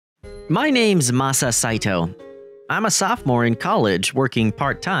My name's Masa Saito. I'm a sophomore in college working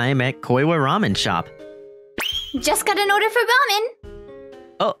part-time at Kawaii Ramen Shop. Just got an order for ramen.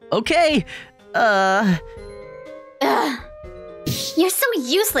 Oh, okay. Ugh. You're so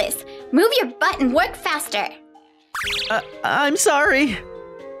useless. Move your butt and work faster. I'm sorry.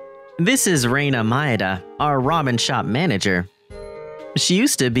 This is Reina Maeda, our ramen shop manager. She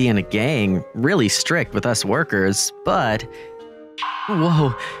used to be in a gang, really strict with us workers, but...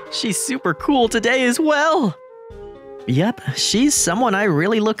 Whoa, she's super cool today as well. Yep, she's someone I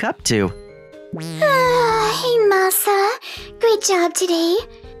really look up to. Hey, Masa. Great job today.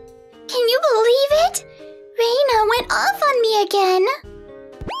 Can you believe it? Reina went off on me again.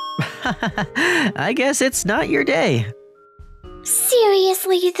 I guess it's not your day.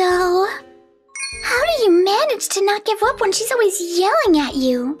 Seriously, though. How do you manage to not give up when she's always yelling at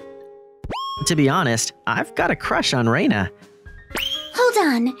you? To be honest, I've got a crush on Reina. Hold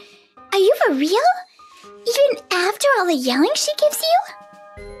on. Are you for real? Even after all the yelling she gives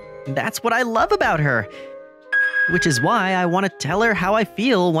you? That's what I love about her. Which is why I want to tell her how I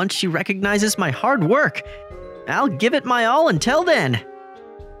feel once she recognizes my hard work. I'll give it my all until then.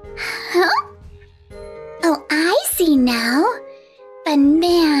 Huh? Oh, I see now. But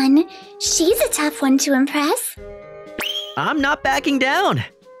man, she's a tough one to impress. I'm not backing down.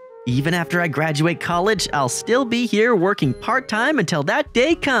 Even after I graduate college, I'll still be here working part-time until that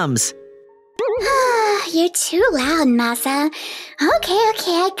day comes. You're too loud, Masa. Okay,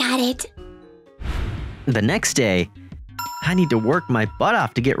 I got it. The next day, I need to work my butt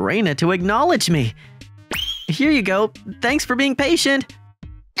off to get Reina to acknowledge me. Here you go. Thanks for being patient.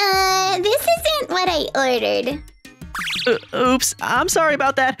 This isn't what I ordered. Oops, I'm sorry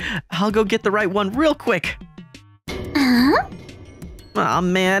about that. I'll go get the right one real quick. Huh? Aw,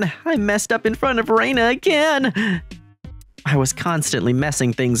 man, I messed up in front of Reina again. I was constantly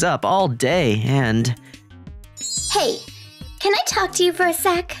messing things up all day, and... Hey, can I talk to you for a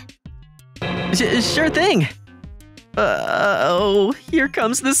sec? Sure thing. Oh, here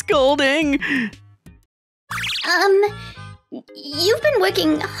comes the scolding. You've been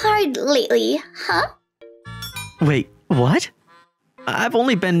working hard lately, huh? Wait, what? I've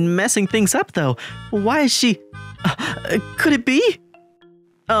only been messing things up, though. Why is she... could it be?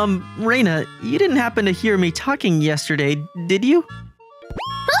 Reina, you didn't happen to hear me talking yesterday, did you?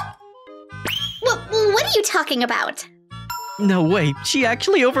 Huh? What are you talking about? No way, she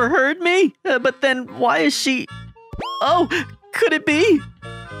actually overheard me? But then why is she... Oh, could it be?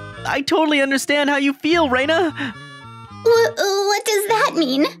 I totally understand how you feel, Reina. What does that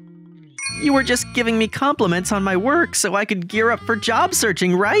mean? You were just giving me compliments on my work so I could gear up for job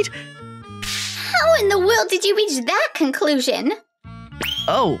searching, right? How in the world did you reach that conclusion?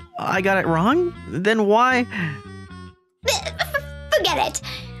 Oh, I got it wrong? Then why? Forget it.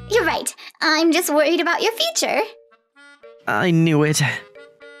 You're right. I'm just worried about your future. I knew it.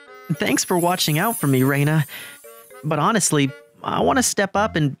 Thanks for watching out for me, Reina. But honestly, I want to step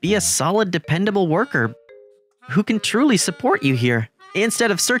up and be a solid, dependable worker who can truly support you here, instead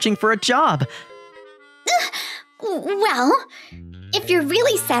of searching for a job. Well, if you're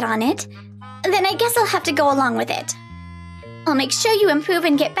really set on it, then I guess I'll have to go along with it. I'll make sure you improve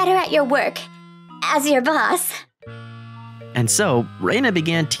and get better at your work, as your boss. And so, Reina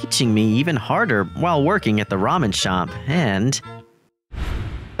began teaching me even harder while working at the ramen shop, and...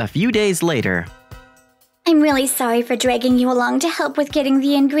 a few days later... I'm really sorry for dragging you along to help with getting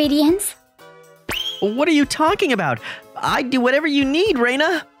the ingredients. What are you talking about? I'd do whatever you need,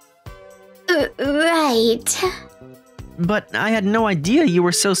 Reina. Right. But I had no idea you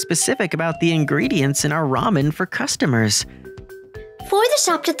were so specific about the ingredients in our ramen for customers. For the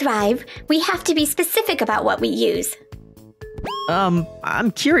shop to thrive, we have to be specific about what we use.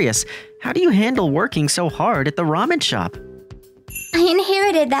 I'm curious. How do you handle working so hard at the ramen shop? I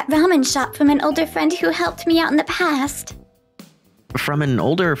inherited that ramen shop from an older friend who helped me out in the past. From an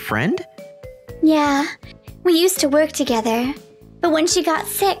older friend? Yeah, we used to work together. But when she got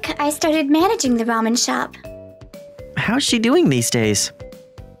sick, I started managing the ramen shop. How's she doing these days?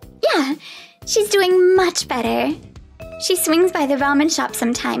 Yeah, she's doing much better. She swings by the ramen shop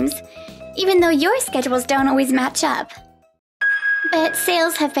sometimes, even though your schedules don't always match up. But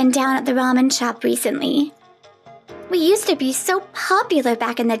sales have been down at the ramen shop recently. We used to be so popular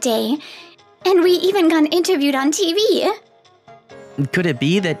back in the day, and we even got interviewed on TV. Could it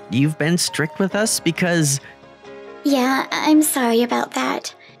be that you've been strict with us because... Yeah, I'm sorry about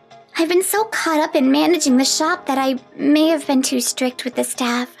that. I've been so caught up in managing the shop that I may have been too strict with the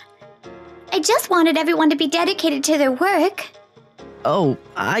staff. I just wanted everyone to be dedicated to their work. Oh,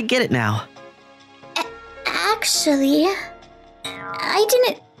 I get it now. Actually, I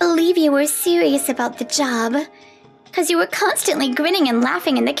didn't believe you were serious about the job, because you were constantly grinning and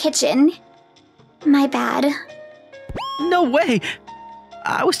laughing in the kitchen. My bad. No way!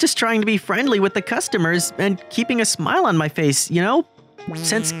 I was just trying to be friendly with the customers and keeping a smile on my face, you know?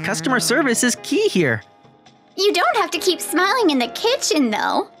 Since customer service is key here. You don't have to keep smiling in the kitchen,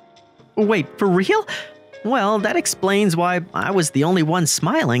 though. Wait, for real? Well, that explains why I was the only one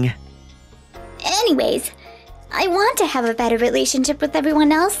smiling. Anyways, I want to have a better relationship with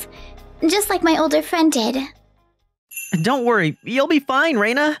everyone else, just like my older friend did. Don't worry, you'll be fine,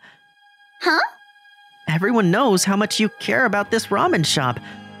 Reina. Huh? Everyone knows how much you care about this ramen shop.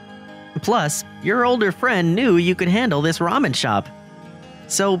 Plus, your older friend knew you could handle this ramen shop.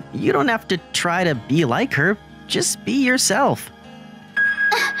 So you don't have to try to be like her, just be yourself.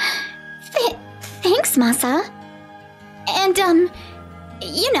 Thanks, Masa. And,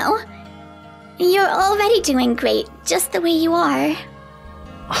 you know, you're already doing great, just the way you are.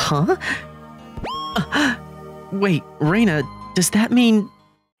 Huh? Wait, Reina, does that mean...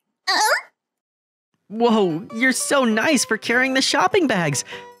 Whoa, you're so nice for carrying the shopping bags.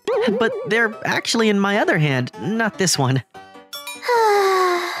 But they're actually in my other hand, not this one.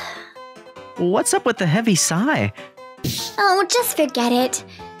 What's up with the heavy sigh? Oh, just forget it.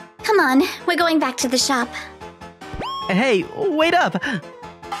 Come on, we're going back to the shop. Hey, wait up!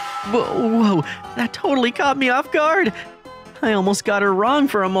 Whoa, that totally caught me off guard. I almost got her wrong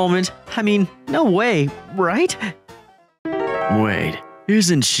for a moment. I mean, no way, right? Wait,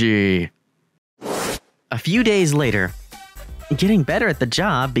 isn't she... A few days later, getting better at the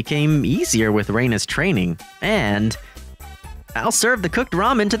job became easier with Reina's training, and I'll serve the cooked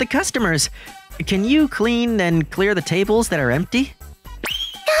ramen to the customers. Can you clean and clear the tables that are empty?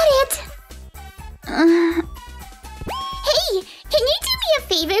 Got it! Hey, can you do me a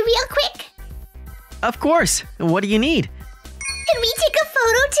favor real quick? Of course. What do you need? Can we take a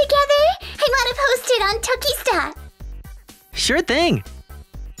photo together? I want to post it on Tokista. Sure thing.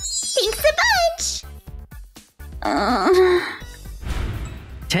 Thanks a bunch!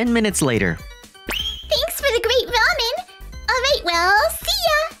 10 minutes later. Thanks for the great ramen! Alright, well, see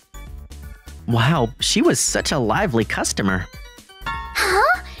ya! Wow, she was such a lively customer.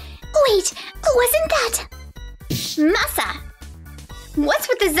 Huh? Wait, wasn't that... Masa! What's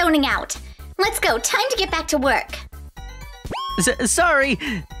with the zoning out? Let's go, time to get back to work. Sorry!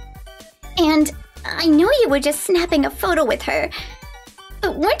 And I know you were just snapping a photo with her,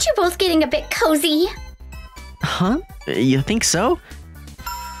 but weren't you both getting a bit cozy? Huh? You think so?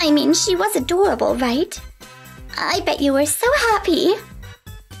 I mean, she was adorable, right? I bet you were so happy.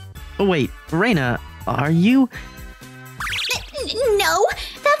 Wait, Reina, are you... No,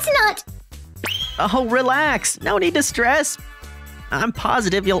 that's not... Oh, relax. No need to stress. I'm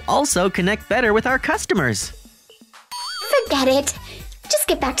positive you'll also connect better with our customers. Forget it. Just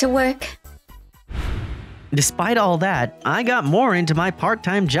get back to work. Despite all that, I got more into my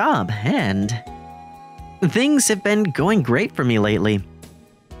part-time job, and things have been going great for me lately.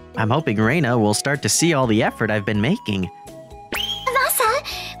 I'm hoping Reina will start to see all the effort I've been making. Masa,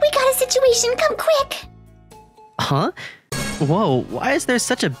 we got a situation, come quick! Huh? Whoa, why is there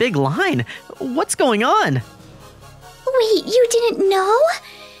such a big line? What's going on? Wait, you didn't know?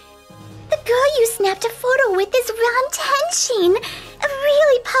 The girl you snapped a photo with is Ron Tenshin, a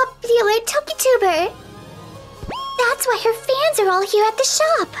really popular Tokituber. That's why her fans are all here at the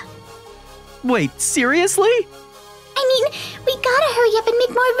shop. Wait, seriously? I mean, we gotta hurry up and make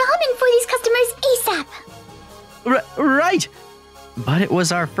more ramen for these customers ASAP. Right! But it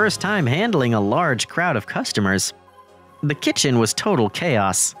was our first time handling a large crowd of customers. The kitchen was total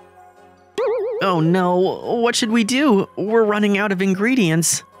chaos. Oh no, what should we do? We're running out of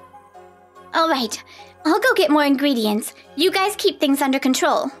ingredients. Alright, I'll go get more ingredients. You guys keep things under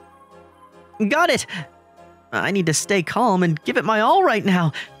control. Got it! I need to stay calm and give it my all right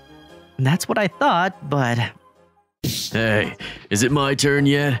now. That's what I thought, but... Hey, is it my turn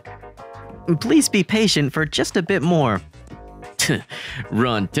yet? Please be patient for just a bit more.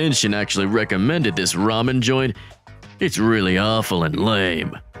 Ron Tenshin actually recommended this ramen joint. It's really awful and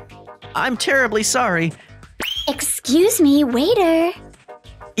lame. I'm terribly sorry. Excuse me, waiter.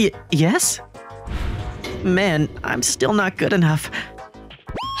 Yes? Man, I'm still not good enough.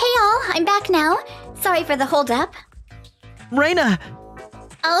 Hey all, I'm back now. Sorry for the holdup. Reina!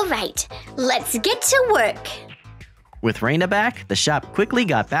 Alright, let's get to work. With Reina back, the shop quickly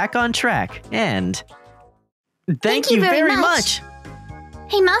got back on track, and... Thank you very much!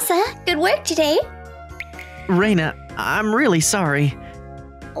 Hey Masa, good work today. Reina, I'm really sorry.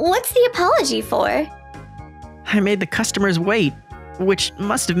 What's the apology for? I made the customers wait, which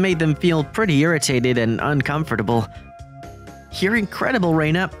must have made them feel pretty irritated and uncomfortable. You're incredible,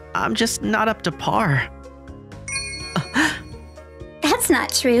 Reina. I'm just not up to par. That's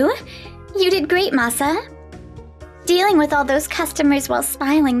not true. You did great, Masa. Dealing with all those customers while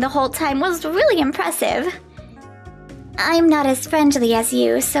smiling the whole time was really impressive. I'm not as friendly as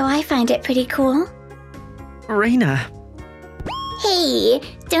you, so I find it pretty cool. Reina. Hey,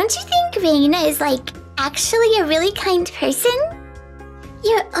 don't you think Reina is actually a really kind person?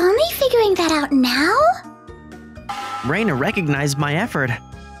 You're only figuring that out now? Reina recognized my effort.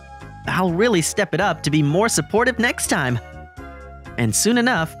 I'll really step it up to be more supportive next time. And soon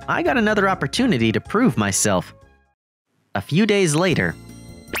enough, I got another opportunity to prove myself. A few days later.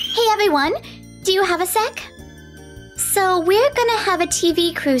 Hey everyone, do you have a sec? So we're gonna have a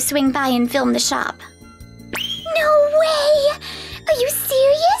TV crew swing by and film the shop. No way! Are you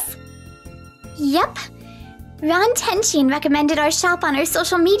serious? Yep. Ron Tenshin recommended our shop on her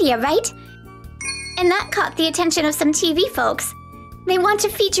social media, right? And that caught the attention of some TV folks. They want to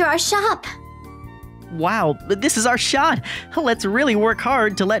feature our shop. Wow, this is our shot. Let's really work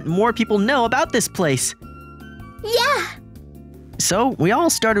hard to let more people know about this place. Yeah. So we all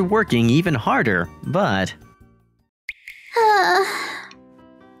started working even harder, but...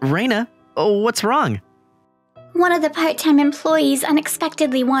 Reina, what's wrong? One of the part-time employees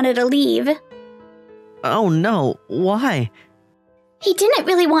unexpectedly wanted to leave. Oh no, why? He didn't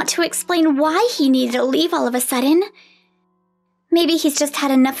really want to explain why he needed to leave all of a sudden. Maybe he's just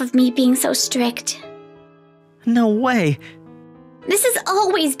had enough of me being so strict. No way. This has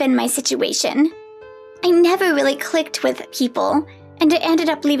always been my situation. I never really clicked with people, and I ended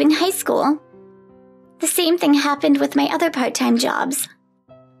up leaving high school. The same thing happened with my other part-time jobs.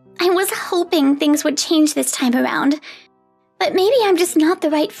 I was hoping things would change this time around, but maybe I'm just not the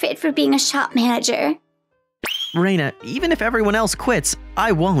right fit for being a shop manager. Reina, even if everyone else quits,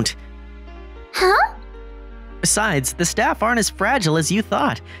 I won't. Huh? Besides, the staff aren't as fragile as you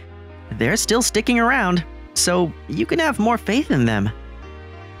thought. They're still sticking around, so you can have more faith in them.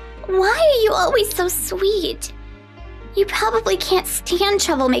 Why are you always so sweet? You probably can't stand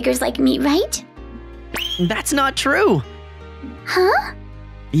troublemakers like me, right? That's not true. Huh?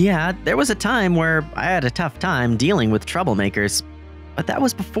 Yeah, there was a time where I had a tough time dealing with troublemakers. But that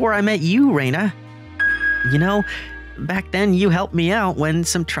was before I met you, Reina. You know, back then you helped me out when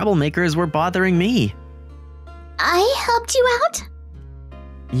some troublemakers were bothering me. I helped you out?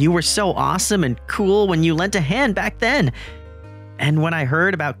 You were so awesome and cool when you lent a hand back then. And when I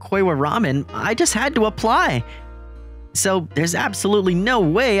heard about Koiwa Ramen, I just had to apply. So there's absolutely no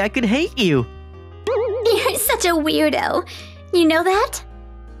way I could hate you. You're such a weirdo. You know that?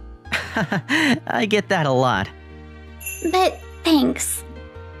 I get that a lot. But thanks.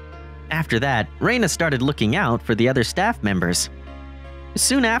 After that, Reina started looking out for the other staff members.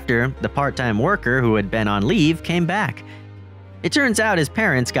 Soon after, the part-time worker who had been on leave came back. It turns out his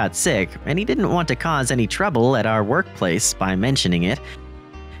parents got sick, and he didn't want to cause any trouble at our workplace by mentioning it,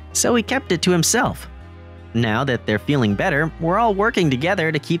 so he kept it to himself. Now that they're feeling better, we're all working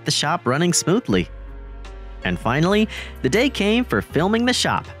together to keep the shop running smoothly. And finally, the day came for filming the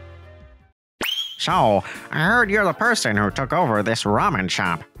shop. So, I heard you're the person who took over this ramen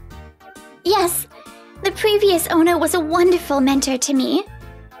shop. Yes, the previous owner was a wonderful mentor to me.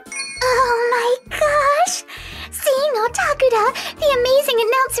 Oh my gosh! Seeing Otakuda, the amazing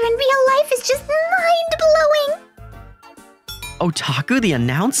announcer in real life, is just mind-blowing! Otaku the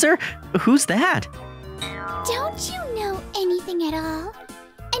announcer? Who's that? Don't you know anything at all?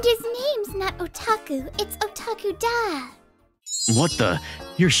 And his name's not Otaku, it's Otakuda. What the?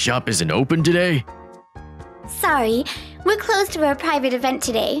 Your shop isn't open today? Sorry, we're closed for a private event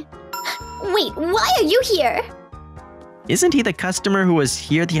today. Wait, why are you here? Isn't he the customer who was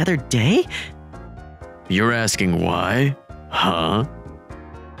here the other day? You're asking why? Huh?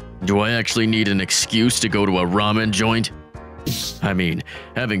 Do I actually need an excuse to go to a ramen joint? I mean,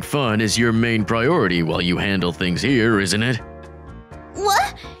 having fun is your main priority while you handle things here, isn't it?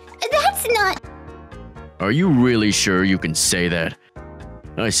 What? That's not... Are you really sure you can say that?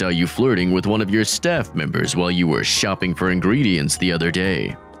 I saw you flirting with one of your staff members while you were shopping for ingredients the other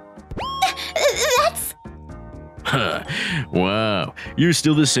day. That's... Huh. Wow, you're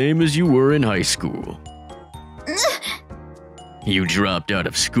still the same as you were in high school. You dropped out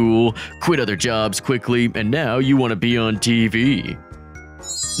of school, quit other jobs quickly, and now you want to be on TV.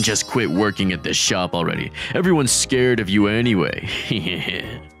 Just quit working at this shop already. Everyone's scared of you anyway.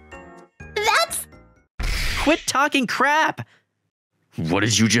 That's... Quit talking crap! What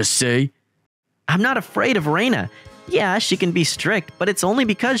did you just say? I'm not afraid of Reina. Yeah, she can be strict, but it's only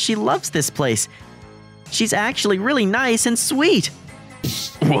because she loves this place. She's actually really nice and sweet.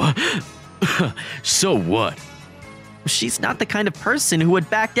 What? So what? She's not the kind of person who would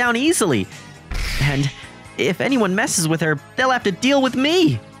back down easily. And if anyone messes with her, they'll have to deal with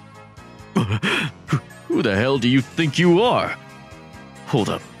me. Who the hell do you think you are? Hold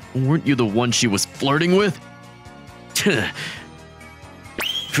up, weren't you the one she was flirting with?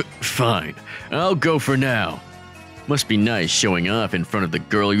 Fine, I'll go for now. Must be nice showing off in front of the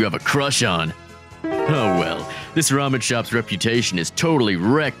girl you have a crush on. Oh well, this ramen shop's reputation is totally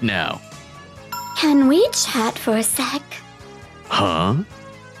wrecked now. Can we chat for a sec? Huh?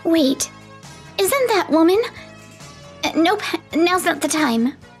 Wait, isn't that woman? Nope, now's not the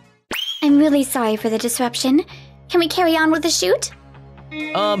time. I'm really sorry for the disruption. Can we carry on with the shoot?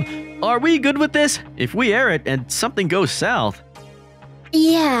 Are we good with this? If we air it and something goes south.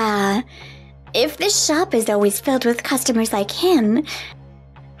 Yeah, if this shop is always filled with customers like him,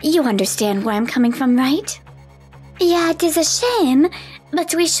 you understand where I'm coming from, right? Yeah, it is a shame,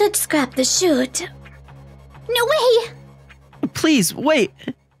 but we should scrap the shoot. No way! Please, wait.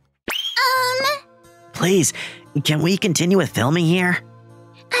 Please, can we continue with filming here?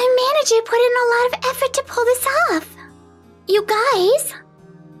 Our manager put in a lot of effort to pull this off. You guys.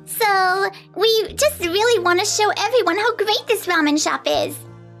 So, we just really want to show everyone how great this ramen shop is.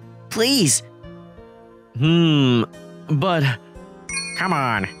 Please. But... Come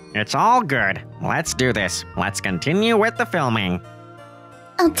on, it's all good. Let's do this. Let's continue with the filming.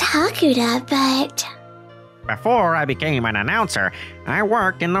 Otakura, but... Before I became an announcer, I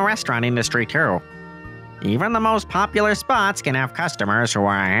worked in the restaurant industry too. Even the most popular spots can have customers who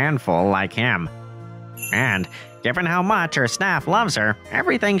are a handful like him. And given how much her staff loves her,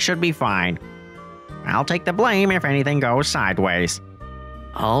 everything should be fine. I'll take the blame if anything goes sideways.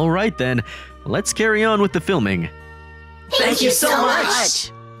 all right then, let's carry on with the filming. Thank you so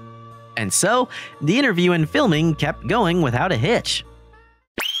much! And so, the interview and filming kept going without a hitch.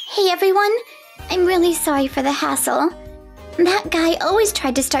 Hey everyone, I'm really sorry for the hassle. That guy always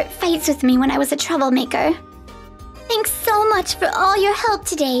tried to start fights with me when I was a troublemaker. Thanks so much for all your help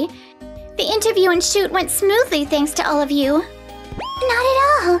today. The interview and shoot went smoothly thanks to all of you. Not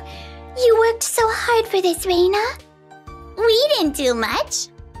at all. You worked so hard for this, Reina. We didn't do much.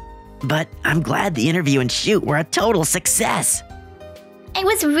 But I'm glad the interview and shoot were a total success. I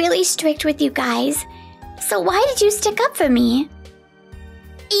was really strict with you guys. So why did you stick up for me?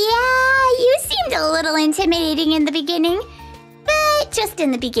 Yeah, you seemed a little intimidating in the beginning. But just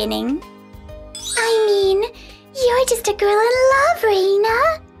in the beginning. I mean, you're just a girl in love,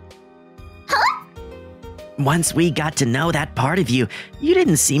 Reina. Huh? Once we got to know that part of you, you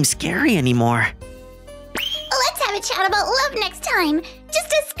didn't seem scary anymore. Let's have a chat about love next time.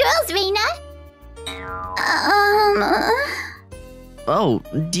 Just us girls, Reina. Oh,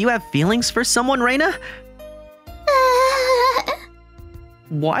 do you have feelings for someone, Reina?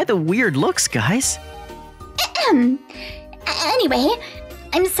 Why the weird looks, guys? Anyway,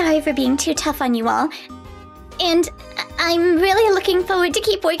 I'm sorry for being too tough on you all. And I'm really looking forward to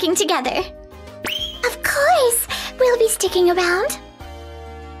keep working together. Of course, we'll be sticking around.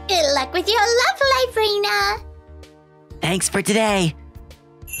 Good luck with your love life, Reina. Thanks for today.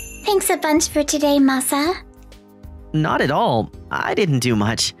 Thanks a bunch for today, Masa. Not at all. I didn't do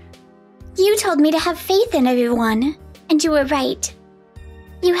much. You told me to have faith in everyone, and you were right.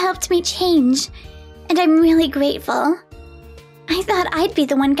 You helped me change, and I'm really grateful. I thought I'd be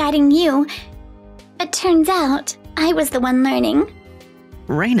the one guiding you, but turns out I was the one learning.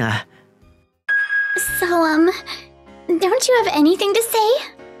 Reina. So, don't you have anything to say?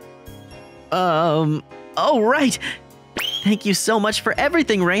 Oh right. Thank you so much for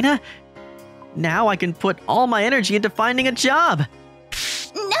everything, Reina. Now I can put all my energy into finding a job.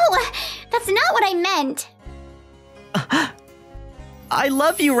 No, that's not what I meant. I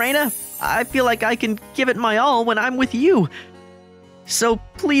love you, Reina. I feel like I can give it my all when I'm with you. So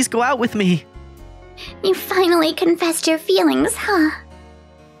please go out with me. You finally confessed your feelings, huh?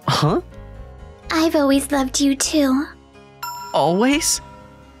 Huh? I've always loved you too. Always?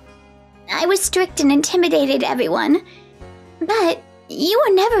 I was strict and intimidated everyone. But you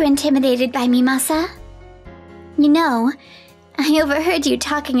were never intimidated by me, Masa. You know, I overheard you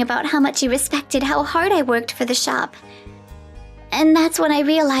talking about how much you respected how hard I worked for the shop. And that's when I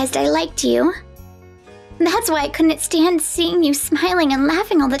realized I liked you. That's why I couldn't stand seeing you smiling and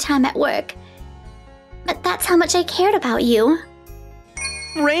laughing all the time at work. But that's how much I cared about you.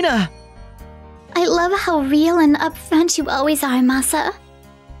 Reina! I love how real and upfront you always are, Masa.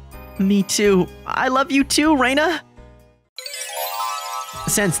 Me too. I love you too, Reina.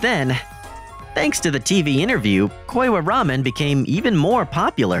 Since then, thanks to the TV interview, Koiwa Ramen became even more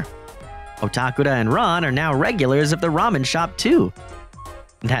popular. Otakura and Ron are now regulars of the ramen shop too.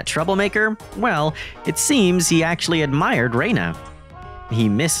 That troublemaker? Well, it seems he actually admired Reina. He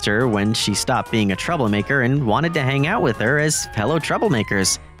missed her when she stopped being a troublemaker and wanted to hang out with her as fellow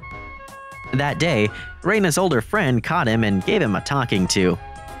troublemakers. That day, Reina's older friend caught him and gave him a talking to.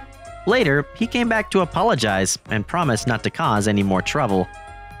 Later, he came back to apologize and promised not to cause any more trouble.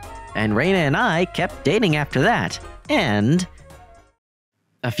 And Reina and I kept dating after that. And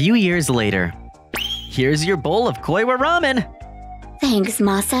a few years later, here's your bowl of Koiwa ramen. Thanks,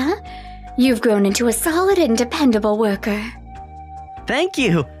 Masa. You've grown into a solid and dependable worker. Thank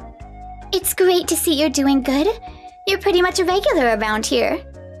you. It's great to see you're doing good. You're pretty much a regular around here.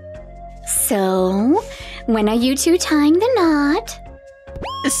 So, when are you two tying the knot?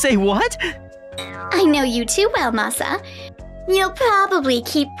 Say what? I know you too well, Masa. You'll probably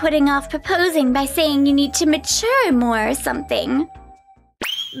keep putting off proposing by saying you need to mature more or something.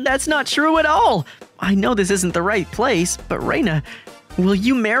 That's not true at all. I know this isn't the right place, but Reina, will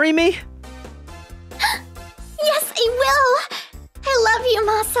you marry me? Yes, I will! I love you,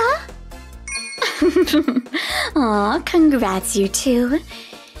 Masa. Aw, congrats, you two.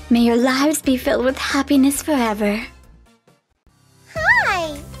 May your lives be filled with happiness forever.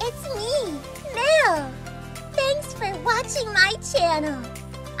 Hi, it's me, Mel. Thanks for watching my channel.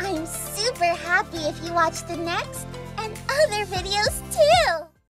 I'm super happy if you watch the next and other videos too.